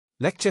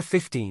Lecture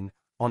 15,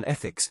 on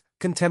Ethics,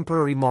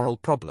 Contemporary Moral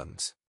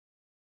Problems.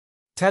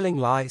 Telling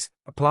Lies,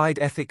 Applied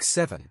Ethics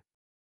 7.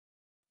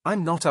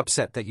 I'm not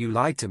upset that you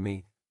lied to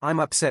me, I'm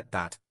upset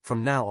that,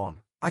 from now on,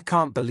 I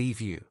can't believe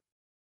you.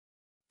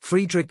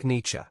 Friedrich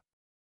Nietzsche.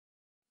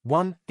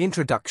 1.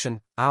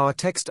 Introduction. Our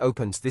text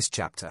opens this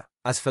chapter,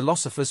 as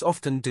philosophers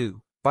often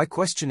do, by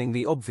questioning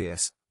the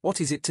obvious: what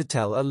is it to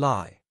tell a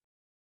lie?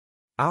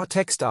 Our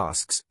text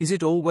asks, is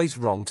it always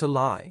wrong to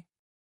lie?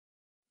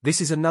 This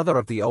is another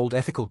of the old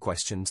ethical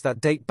questions that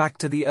date back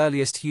to the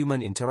earliest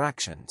human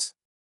interactions.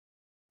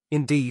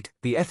 Indeed,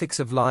 the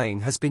ethics of lying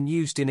has been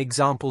used in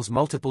examples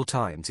multiple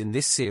times in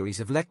this series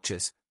of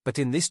lectures, but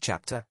in this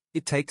chapter,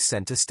 it takes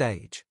center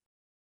stage.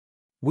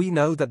 We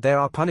know that there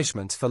are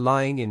punishments for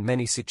lying in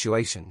many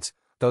situations,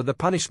 though the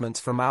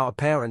punishments from our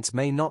parents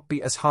may not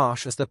be as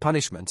harsh as the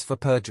punishments for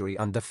perjury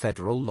under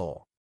federal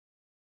law.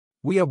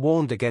 We are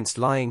warned against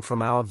lying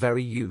from our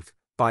very youth,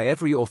 by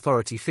every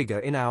authority figure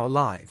in our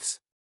lives.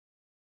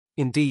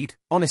 Indeed,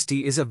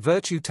 honesty is a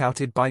virtue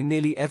touted by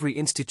nearly every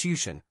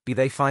institution, be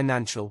they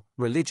financial,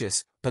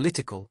 religious,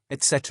 political,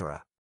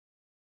 etc.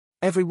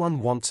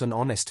 Everyone wants an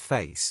honest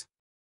face.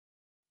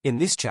 In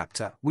this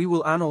chapter, we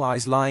will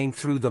analyze lying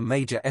through the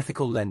major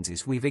ethical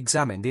lenses we've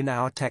examined in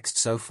our text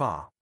so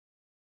far.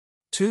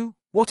 2.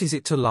 What is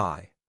it to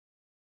lie?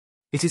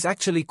 It is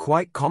actually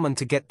quite common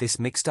to get this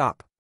mixed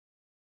up.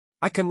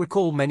 I can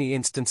recall many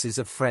instances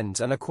of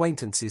friends and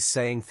acquaintances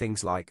saying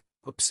things like,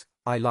 "Oops,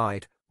 I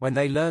lied," when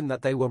they learn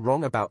that they were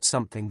wrong about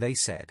something they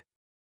said.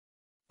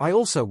 I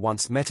also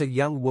once met a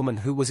young woman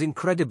who was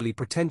incredibly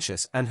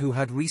pretentious and who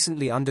had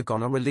recently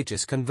undergone a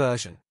religious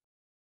conversion.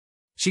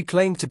 She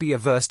claimed to be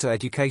averse to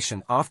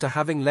education after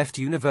having left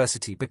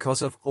university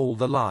because of all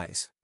the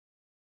lies.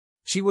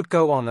 She would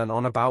go on and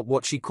on about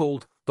what she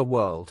called the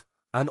world,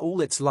 and all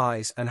its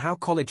lies, and how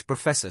college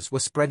professors were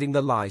spreading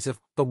the lies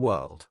of the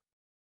world.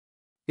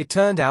 It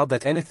turned out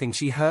that anything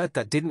she heard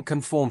that didn't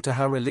conform to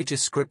her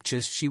religious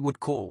scriptures she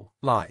would call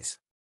lies.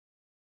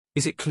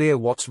 Is it clear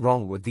what's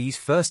wrong with these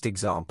first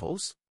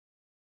examples?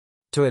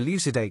 To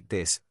elucidate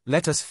this,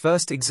 let us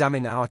first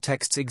examine our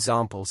text's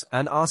examples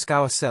and ask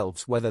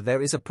ourselves whether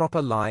there is a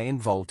proper lie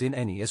involved in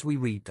any as we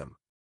read them.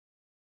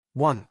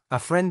 1. A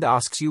friend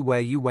asks you where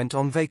you went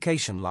on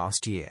vacation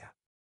last year.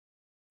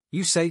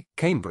 You say,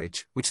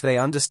 Cambridge, which they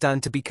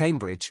understand to be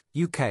Cambridge,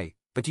 UK,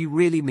 but you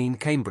really mean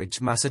Cambridge,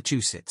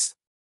 Massachusetts.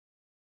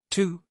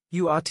 2.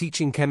 You are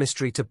teaching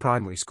chemistry to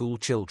primary school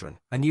children,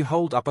 and you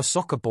hold up a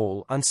soccer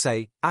ball and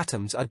say,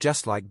 atoms are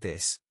just like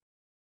this.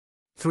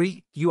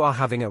 3. You are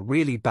having a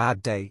really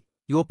bad day,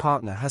 your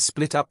partner has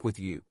split up with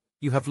you,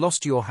 you have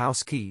lost your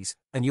house keys,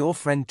 and your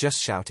friend just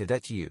shouted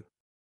at you.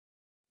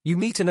 You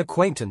meet an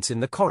acquaintance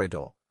in the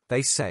corridor,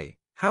 they say,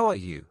 how are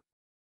you?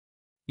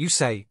 You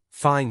say,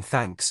 fine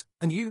thanks,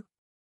 and you?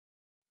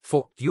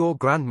 4. Your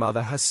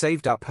grandmother has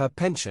saved up her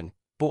pension,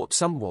 bought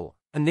some wool,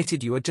 and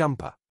knitted you a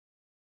jumper.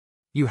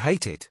 You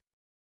hate it.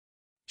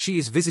 She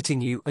is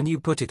visiting you and you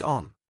put it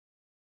on.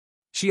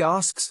 She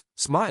asks,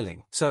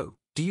 smiling, so,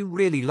 do you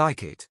really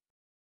like it?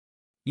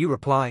 You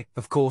reply,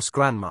 of course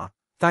Grandma,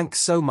 thanks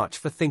so much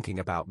for thinking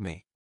about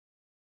me.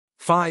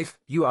 5.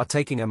 You are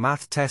taking a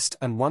math test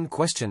and one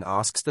question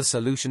asks the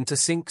solution to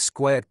sin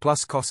squared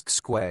plus cos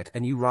squared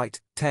and you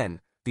write,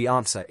 10, the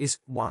answer is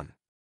 1.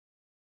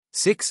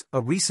 6. A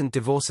recent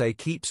divorcee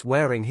keeps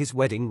wearing his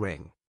wedding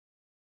ring.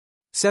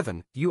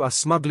 7. You are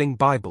smuggling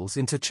Bibles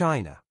into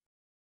China.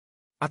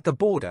 At the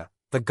border,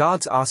 the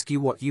guards ask you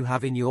what you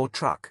have in your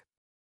truck.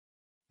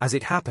 As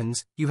it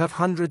happens, you have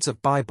hundreds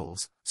of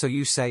Bibles, so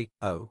you say,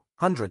 oh,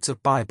 hundreds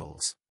of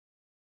Bibles.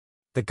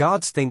 The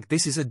guards think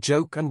this is a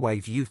joke and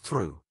wave you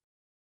through.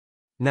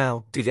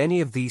 Now, did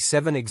any of these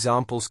 7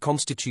 examples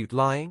constitute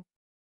lying?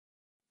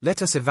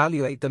 Let us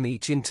evaluate them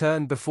each in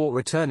turn before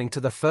returning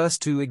to the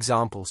first 2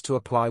 examples to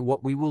apply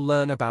what we will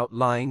learn about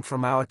lying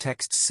from our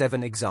text's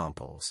 7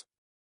 examples.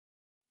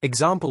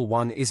 Example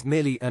 1 is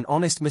merely an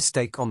honest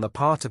mistake on the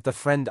part of the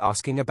friend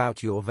asking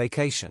about your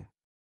vacation.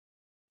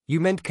 You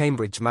meant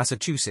Cambridge,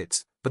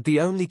 Massachusetts, but the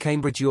only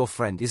Cambridge your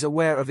friend is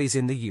aware of is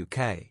in the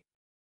UK.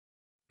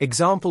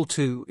 Example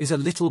 2 is a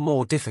little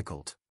more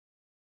difficult.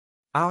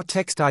 Our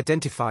text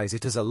identifies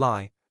it as a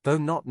lie, though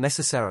not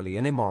necessarily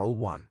an immoral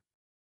one.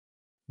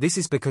 This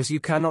is because you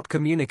cannot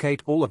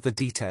communicate all of the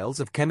details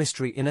of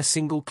chemistry in a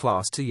single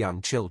class to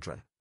young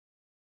children.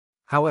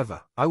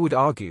 However, I would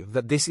argue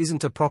that this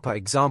isn't a proper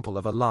example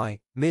of a lie,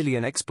 merely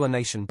an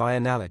explanation by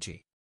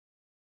analogy.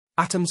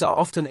 Atoms are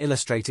often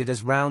illustrated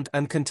as round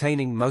and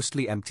containing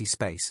mostly empty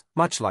space,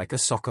 much like a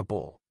soccer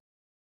ball.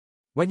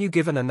 When you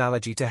give an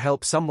analogy to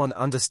help someone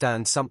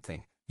understand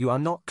something, you are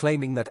not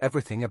claiming that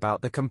everything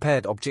about the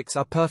compared objects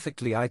are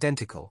perfectly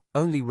identical,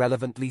 only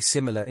relevantly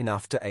similar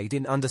enough to aid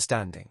in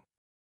understanding.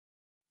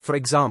 For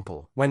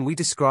example, when we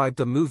describe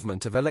the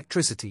movement of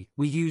electricity,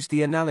 we use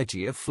the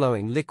analogy of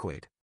flowing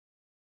liquid.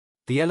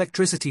 The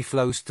electricity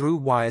flows through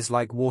wires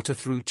like water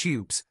through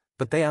tubes,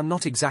 but they are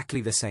not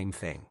exactly the same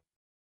thing.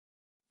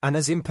 And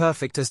as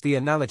imperfect as the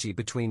analogy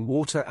between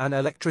water and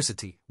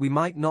electricity, we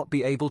might not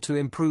be able to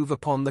improve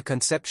upon the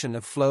conception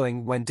of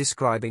flowing when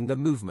describing the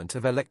movement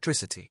of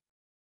electricity.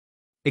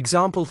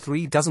 Example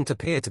 3 doesn't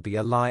appear to be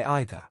a lie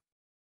either.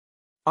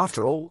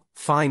 After all,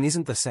 fine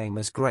isn't the same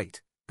as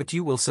great, but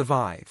you will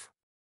survive.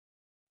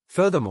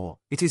 Furthermore,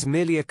 it is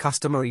merely a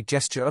customary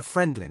gesture of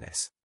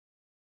friendliness.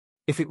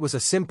 If it was a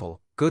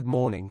simple, good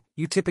morning,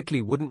 you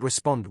typically wouldn't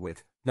respond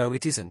with, no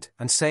it isn't,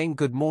 and saying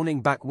good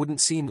morning back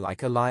wouldn't seem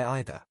like a lie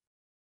either.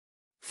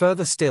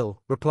 Further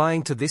still,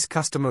 replying to this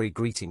customary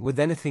greeting with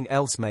anything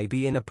else may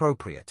be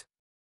inappropriate.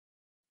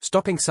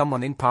 Stopping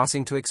someone in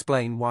passing to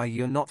explain why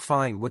you're not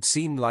fine would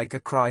seem like a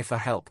cry for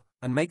help,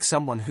 and make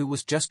someone who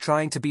was just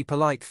trying to be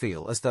polite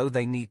feel as though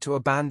they need to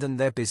abandon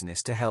their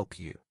business to help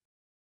you.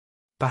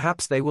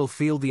 Perhaps they will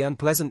feel the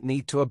unpleasant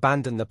need to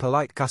abandon the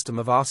polite custom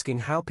of asking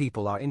how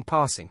people are in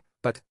passing,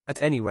 but,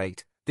 at any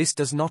rate, this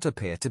does not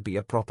appear to be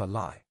a proper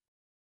lie.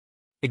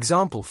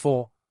 Example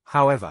 4,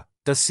 however,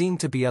 does seem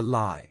to be a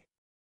lie.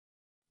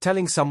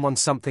 Telling someone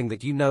something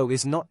that you know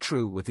is not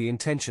true with the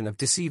intention of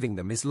deceiving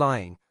them is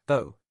lying,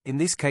 though, in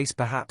this case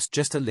perhaps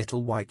just a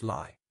little white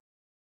lie.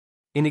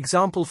 In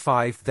example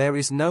 5 there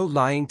is no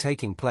lying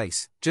taking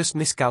place, just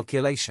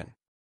miscalculation.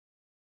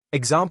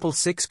 Example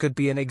 6 could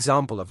be an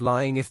example of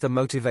lying if the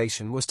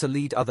motivation was to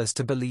lead others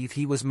to believe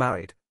he was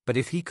married, but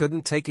if he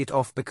couldn't take it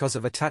off because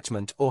of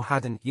attachment or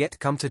hadn't yet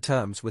come to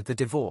terms with the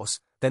divorce,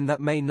 then that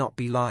may not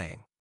be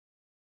lying.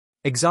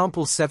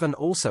 Example 7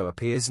 also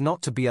appears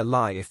not to be a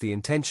lie if the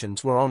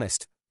intentions were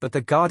honest, but the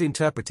guard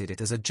interpreted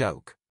it as a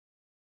joke.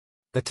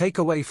 The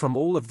takeaway from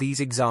all of these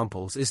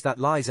examples is that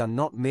lies are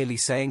not merely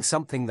saying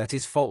something that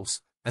is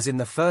false, as in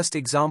the first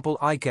example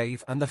I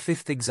gave and the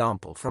fifth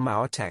example from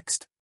our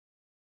text.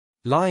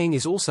 Lying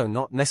is also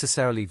not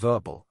necessarily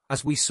verbal,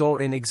 as we saw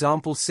in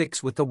example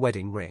 6 with the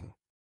wedding ring.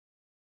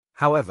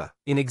 However,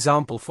 in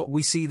example 4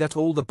 we see that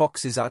all the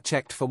boxes are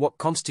checked for what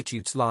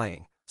constitutes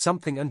lying.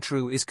 Something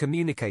untrue is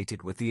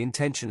communicated with the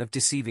intention of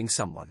deceiving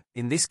someone,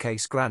 in this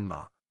case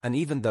grandma, and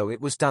even though it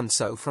was done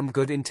so from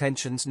good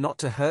intentions not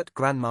to hurt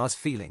grandma's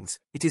feelings,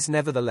 it is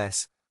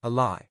nevertheless a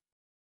lie.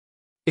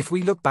 If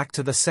we look back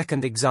to the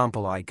second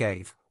example I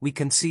gave, we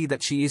can see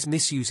that she is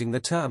misusing the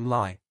term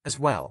lie, as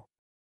well.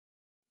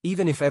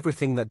 Even if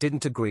everything that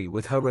didn't agree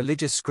with her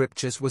religious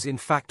scriptures was in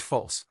fact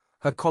false,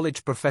 her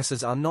college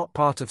professors are not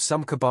part of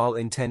some cabal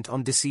intent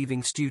on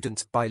deceiving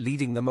students by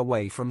leading them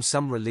away from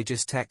some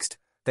religious text.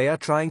 They are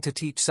trying to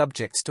teach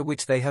subjects to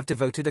which they have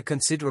devoted a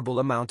considerable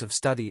amount of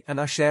study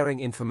and are sharing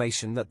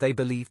information that they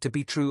believe to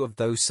be true of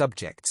those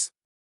subjects.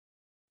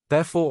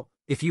 Therefore,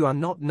 if you are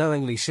not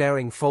knowingly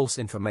sharing false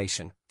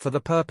information for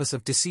the purpose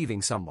of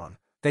deceiving someone,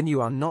 then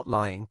you are not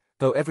lying,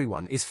 though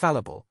everyone is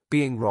fallible.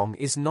 Being wrong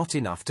is not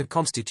enough to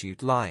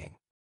constitute lying.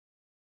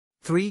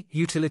 3.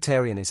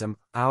 Utilitarianism.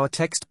 Our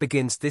text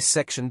begins this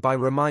section by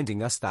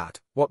reminding us that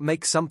what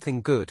makes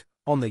something good,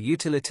 on the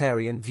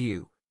utilitarian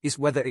view, is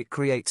whether it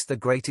creates the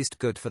greatest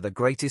good for the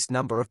greatest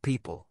number of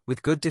people,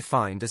 with good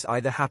defined as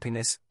either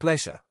happiness,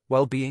 pleasure,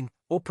 well-being,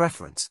 or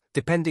preference,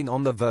 depending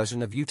on the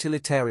version of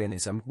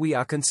utilitarianism we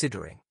are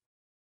considering.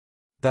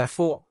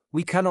 Therefore,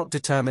 we cannot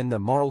determine the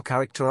moral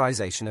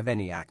characterization of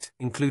any act,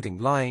 including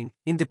lying,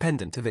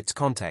 independent of its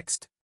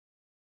context.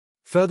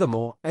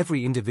 Furthermore,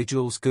 every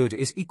individual's good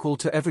is equal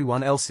to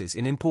everyone else's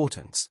in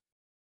importance.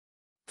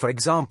 For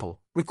example,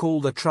 recall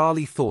the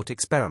trolley thought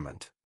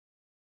experiment.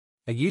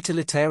 A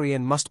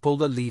utilitarian must pull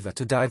the lever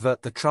to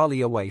divert the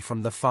trolley away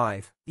from the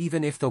 5,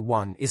 even if the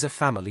 1 is a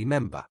family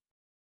member.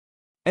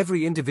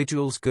 Every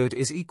individual's good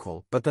is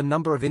equal, but the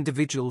number of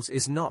individuals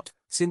is not,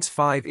 since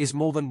 5 is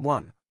more than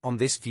 1. On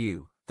this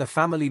view, the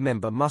family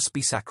member must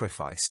be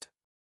sacrificed.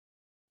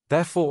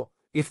 Therefore,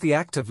 if the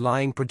act of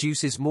lying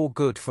produces more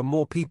good for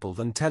more people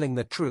than telling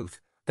the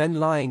truth, then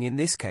lying in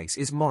this case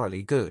is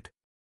morally good.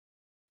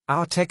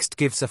 Our text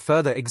gives a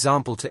further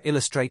example to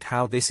illustrate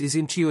how this is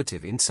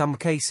intuitive in some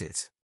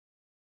cases.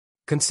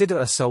 Consider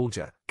a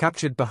soldier,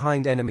 captured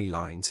behind enemy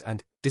lines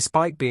and,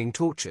 despite being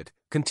tortured,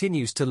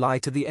 continues to lie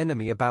to the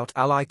enemy about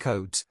ally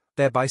codes,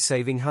 thereby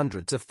saving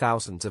hundreds of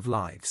thousands of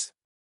lives.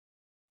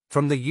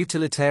 From the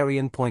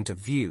utilitarian point of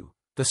view,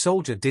 the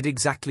soldier did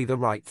exactly the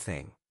right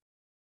thing.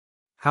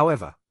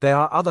 However, there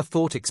are other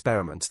thought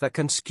experiments that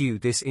can skew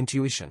this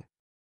intuition.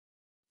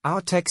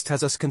 Our text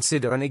has us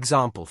consider an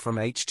example from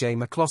H.J.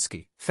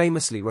 McCloskey,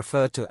 famously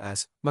referred to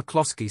as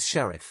McCloskey's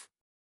sheriff.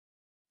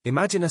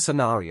 Imagine a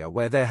scenario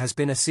where there has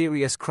been a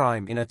serious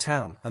crime in a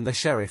town and the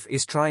sheriff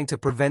is trying to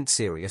prevent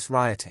serious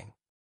rioting.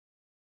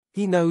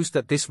 He knows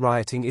that this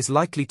rioting is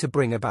likely to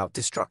bring about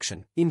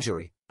destruction,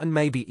 injury, and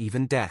maybe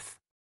even death.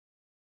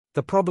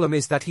 The problem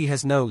is that he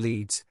has no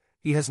leads,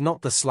 he has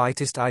not the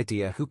slightest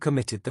idea who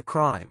committed the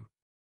crime.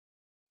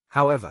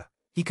 However,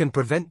 he can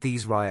prevent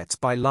these riots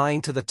by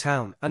lying to the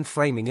town and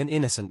framing an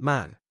innocent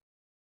man.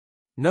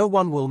 No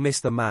one will miss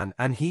the man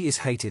and he is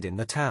hated in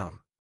the town.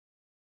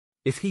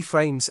 If he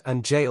frames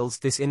and jails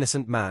this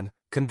innocent man,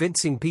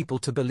 convincing people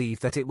to believe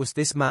that it was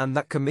this man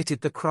that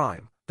committed the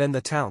crime, then the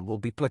town will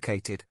be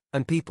placated,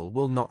 and people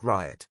will not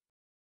riot.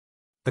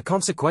 The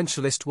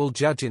consequentialist will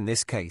judge in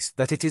this case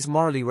that it is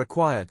morally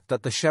required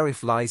that the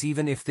sheriff lies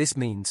even if this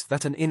means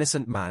that an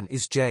innocent man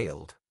is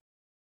jailed.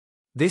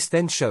 This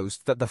then shows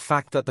that the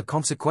fact that the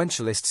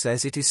consequentialist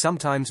says it is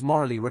sometimes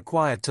morally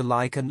required to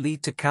lie can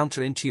lead to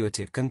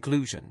counterintuitive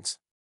conclusions.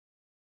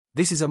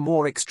 This is a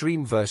more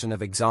extreme version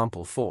of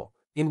example 4,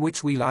 in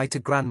which we lie to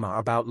grandma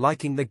about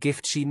liking the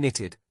gift she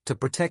knitted, to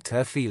protect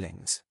her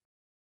feelings.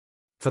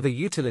 For the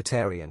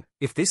utilitarian,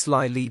 if this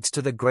lie leads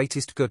to the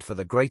greatest good for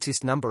the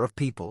greatest number of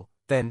people,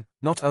 then,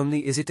 not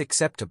only is it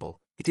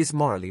acceptable, it is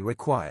morally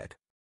required.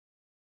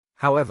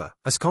 However,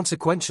 as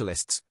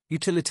consequentialists,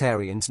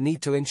 utilitarians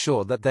need to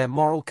ensure that their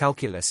moral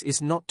calculus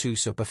is not too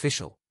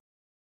superficial.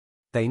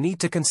 They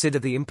need to consider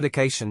the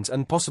implications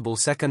and possible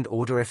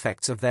second-order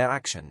effects of their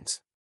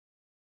actions.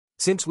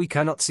 Since we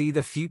cannot see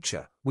the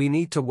future, we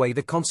need to weigh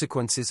the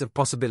consequences of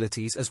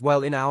possibilities as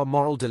well in our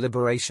moral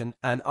deliberation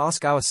and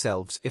ask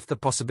ourselves if the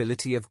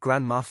possibility of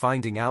grandma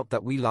finding out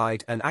that we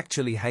lied and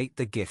actually hate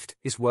the gift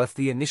is worth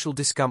the initial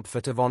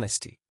discomfort of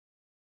honesty.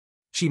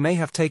 She may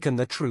have taken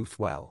the truth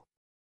well.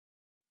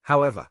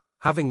 However,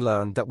 having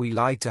learned that we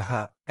lied to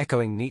her,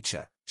 echoing Nietzsche,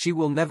 she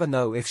will never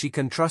know if she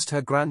can trust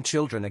her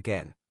grandchildren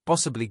again,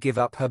 possibly give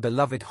up her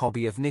beloved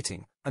hobby of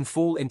knitting, and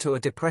fall into a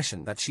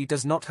depression that she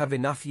does not have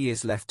enough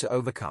years left to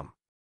overcome.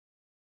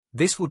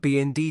 This would be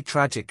indeed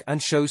tragic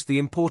and shows the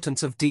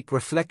importance of deep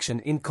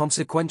reflection in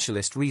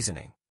consequentialist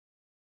reasoning.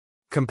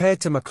 Compared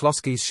to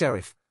McCloskey's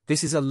sheriff,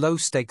 this is a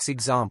low-stakes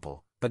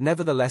example, but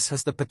nevertheless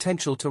has the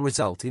potential to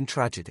result in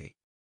tragedy.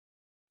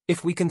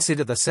 If we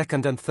consider the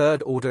second and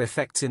third order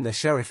effects in the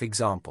sheriff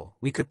example,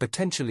 we could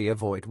potentially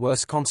avoid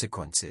worse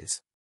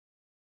consequences.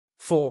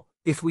 4.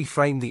 If we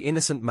frame the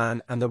innocent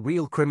man and the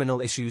real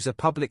criminal issues a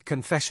public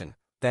confession,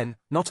 then,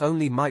 not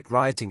only might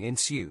rioting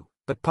ensue,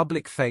 but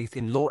public faith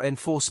in law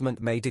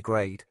enforcement may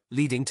degrade,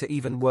 leading to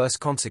even worse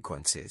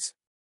consequences.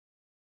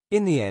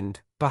 In the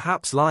end,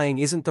 perhaps lying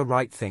isn't the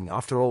right thing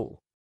after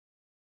all.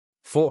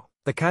 4.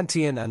 The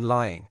Kantian and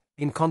lying,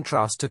 in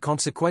contrast to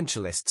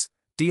consequentialists,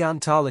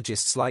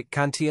 deontologists like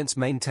Kantians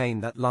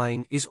maintain that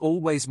lying is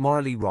always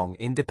morally wrong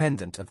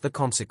independent of the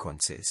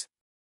consequences.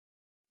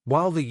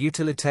 While the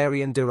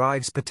utilitarian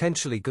derives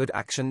potentially good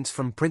actions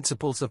from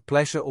principles of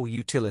pleasure or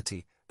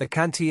utility, the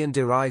Kantian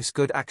derives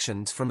good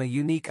actions from a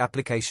unique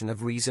application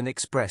of reason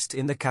expressed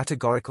in the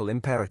categorical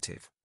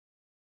imperative.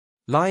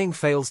 Lying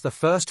fails the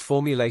first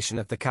formulation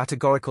of the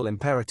categorical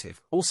imperative,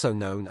 also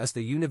known as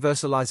the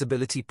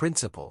universalizability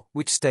principle,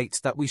 which states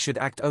that we should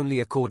act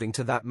only according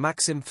to that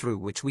maxim through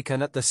which we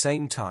can at the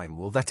same time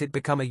will that it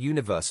become a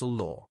universal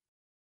law.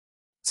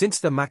 Since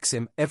the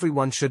maxim,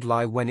 everyone should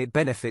lie when it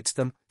benefits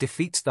them,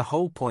 defeats the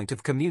whole point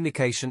of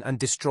communication and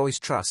destroys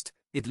trust,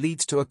 it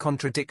leads to a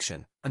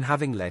contradiction, and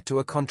having led to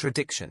a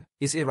contradiction,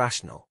 is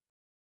irrational.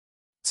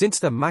 Since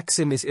the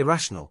maxim is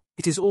irrational,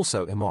 it is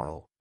also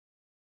immoral.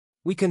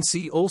 We can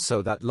see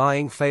also that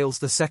lying fails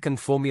the second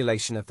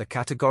formulation of the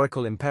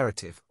categorical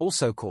imperative,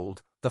 also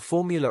called the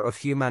formula of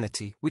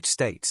humanity, which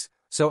states,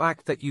 "So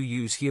act that you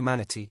use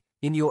humanity,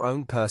 in your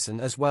own person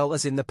as well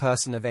as in the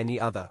person of any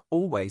other,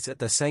 always at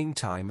the same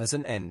time as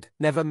an end,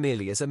 never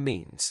merely as a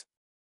means."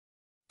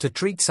 To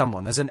treat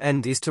someone as an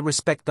end is to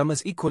respect them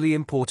as equally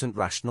important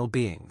rational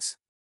beings.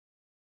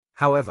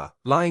 However,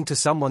 lying to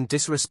someone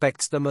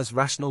disrespects them as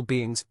rational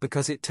beings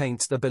because it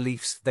taints the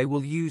beliefs they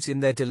will use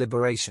in their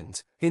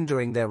deliberations,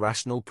 hindering their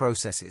rational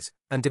processes,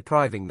 and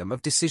depriving them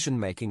of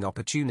decision-making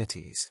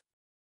opportunities.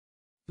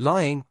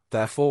 Lying,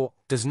 therefore,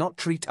 does not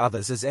treat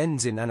others as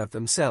ends in and of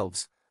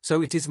themselves,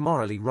 so it is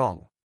morally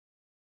wrong.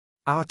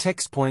 Our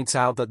text points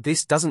out that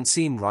this doesn't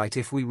seem right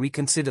if we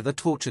reconsider the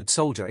tortured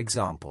soldier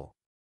example.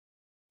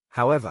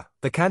 However,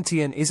 the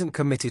Kantian isn't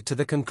committed to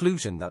the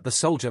conclusion that the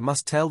soldier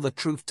must tell the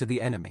truth to the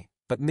enemy,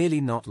 but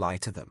merely not lie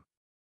to them.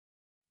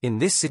 In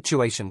this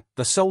situation,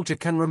 the soldier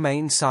can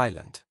remain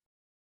silent.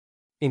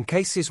 In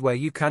cases where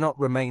you cannot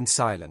remain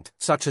silent,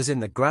 such as in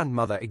the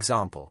grandmother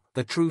example,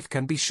 the truth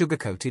can be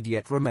sugarcoated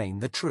yet remain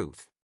the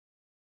truth.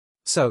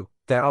 So,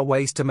 there are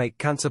ways to make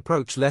Kant's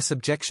approach less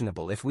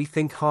objectionable if we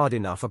think hard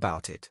enough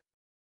about it.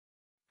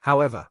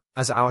 However,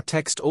 as our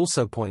text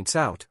also points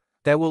out,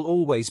 there will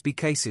always be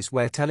cases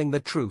where telling the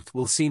truth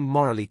will seem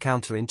morally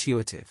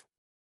counterintuitive.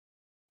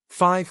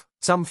 5.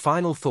 Some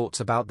final thoughts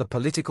about the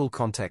political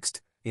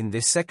context. In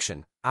this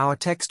section, our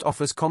text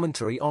offers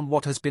commentary on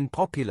what has been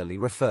popularly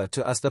referred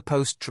to as the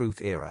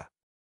post-truth era.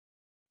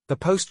 The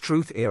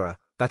post-truth era,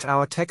 that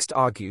our text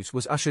argues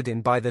was ushered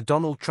in by the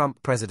Donald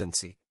Trump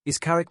presidency, is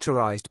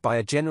characterized by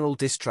a general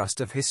distrust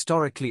of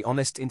historically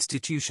honest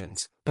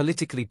institutions,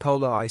 politically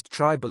polarized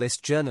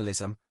tribalist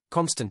journalism,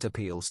 constant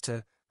appeals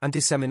to, and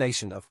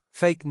dissemination of,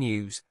 fake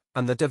news,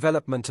 and the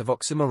development of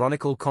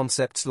oxymoronical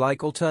concepts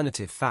like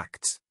alternative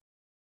facts.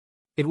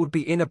 It would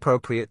be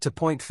inappropriate to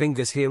point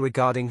fingers here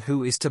regarding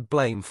who is to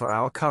blame for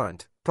our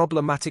current,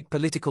 problematic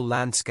political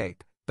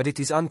landscape, but it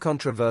is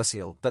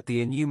uncontroversial that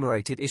the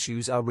enumerated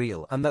issues are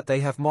real and that they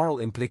have moral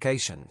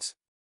implications.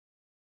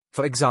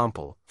 For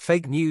example,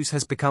 fake news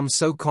has become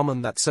so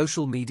common that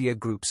social media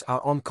groups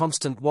are on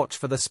constant watch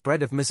for the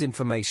spread of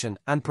misinformation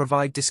and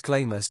provide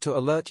disclaimers to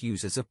alert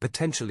users of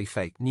potentially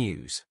fake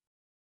news.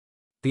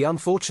 The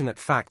unfortunate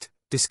fact,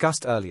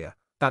 discussed earlier,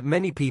 that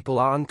many people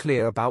are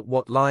unclear about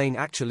what lying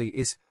actually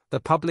is,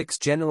 the public's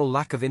general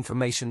lack of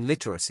information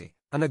literacy,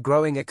 and a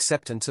growing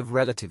acceptance of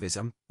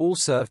relativism, all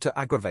serve to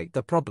aggravate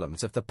the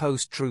problems of the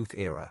post-truth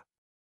era.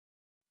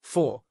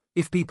 4.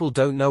 If people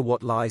don't know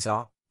what lies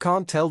are,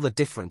 can't tell the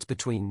difference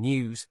between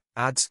news,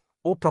 ads,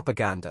 or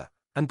propaganda,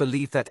 and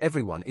believe that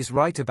everyone is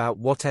right about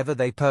whatever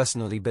they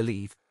personally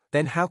believe,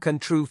 then how can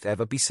truth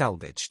ever be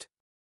salvaged?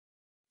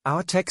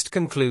 Our text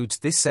concludes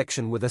this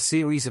section with a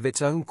series of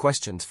its own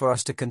questions for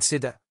us to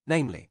consider,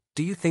 namely,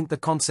 do you think the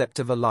concept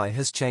of a lie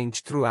has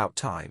changed throughout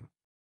time?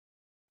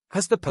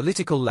 Has the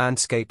political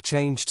landscape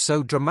changed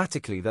so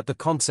dramatically that the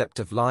concept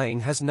of lying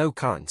has no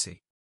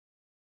currency?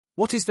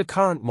 What is the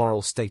current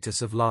moral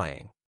status of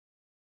lying?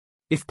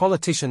 If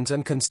politicians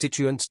and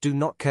constituents do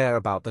not care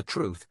about the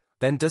truth,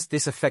 then does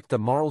this affect the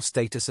moral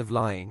status of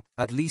lying,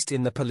 at least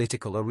in the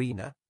political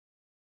arena?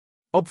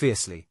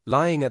 Obviously,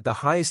 lying at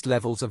the highest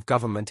levels of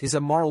government is a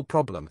moral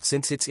problem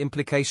since its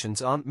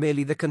implications aren't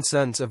merely the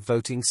concerns of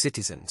voting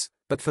citizens,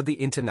 but for the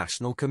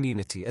international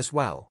community as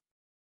well.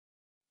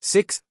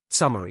 6.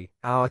 Summary.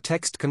 Our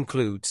text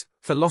concludes,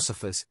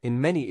 philosophers, in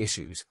many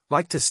issues,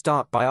 like to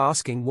start by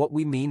asking what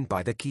we mean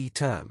by the key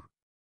term.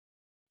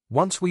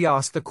 Once we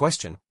ask the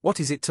question, what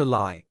is it to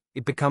lie,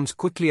 it becomes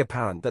quickly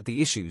apparent that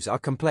the issues are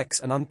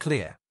complex and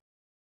unclear.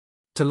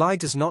 To lie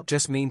does not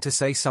just mean to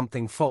say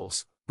something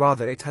false,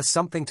 rather it has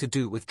something to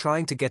do with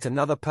trying to get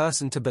another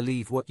person to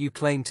believe what you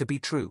claim to be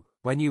true,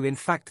 when you in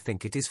fact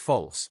think it is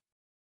false.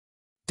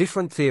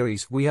 Different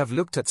theories we have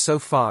looked at so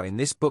far in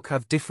this book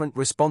have different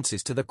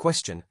responses to the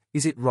question,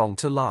 is it wrong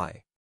to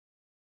lie?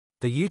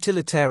 The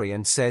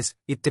utilitarian says,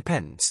 it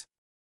depends.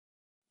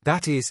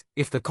 That is,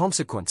 if the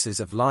consequences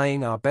of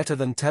lying are better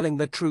than telling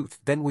the truth,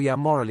 then we are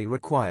morally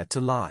required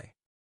to lie.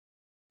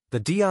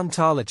 The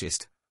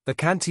deontologist, the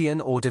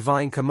Kantian or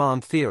divine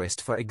command theorist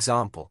for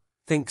example,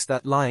 thinks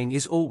that lying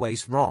is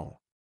always wrong.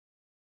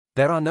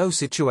 There are no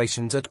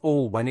situations at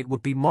all when it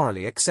would be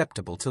morally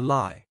acceptable to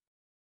lie.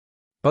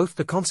 Both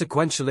the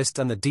consequentialist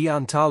and the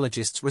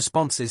deontologist's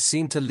responses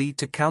seem to lead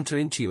to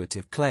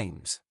counterintuitive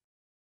claims.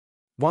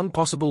 One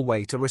possible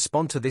way to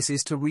respond to this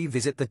is to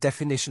revisit the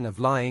definition of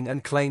lying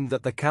and claim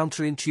that the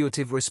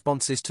counterintuitive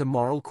responses to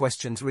moral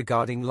questions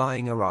regarding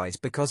lying arise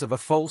because of a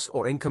false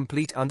or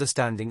incomplete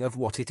understanding of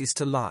what it is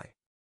to lie.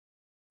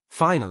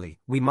 Finally,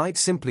 we might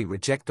simply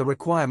reject the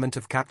requirement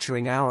of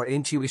capturing our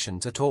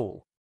intuitions at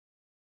all.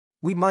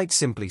 We might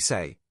simply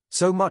say,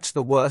 so much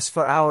the worse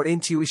for our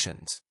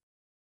intuitions.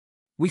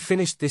 We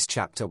finished this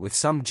chapter with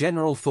some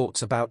general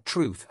thoughts about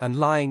truth and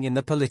lying in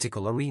the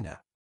political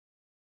arena.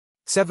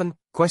 7.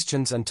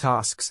 Questions and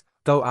tasks.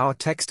 Though our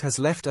text has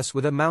left us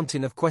with a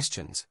mountain of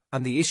questions,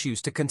 and the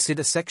issues to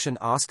consider section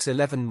asks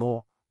 11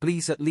 more,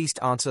 please at least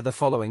answer the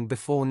following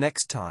before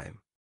next time.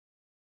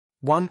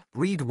 1.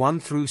 Read 1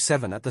 through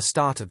 7 at the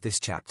start of this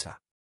chapter.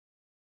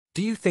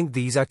 Do you think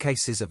these are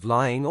cases of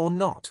lying or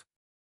not?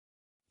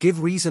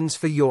 Give reasons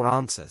for your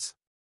answers.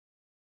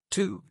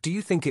 2. Do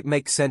you think it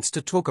makes sense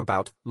to talk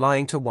about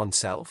lying to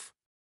oneself?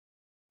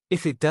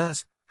 If it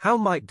does, how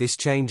might this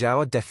change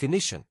our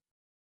definition?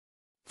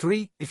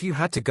 3. If you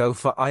had to go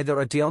for either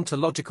a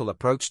deontological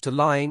approach to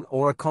lying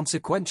or a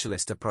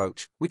consequentialist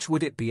approach, which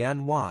would it be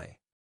and why?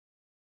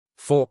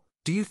 4.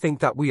 Do you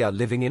think that we are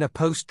living in a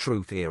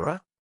post-truth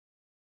era?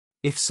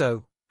 If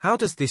so, how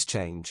does this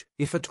change,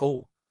 if at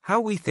all,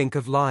 how we think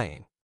of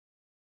lying?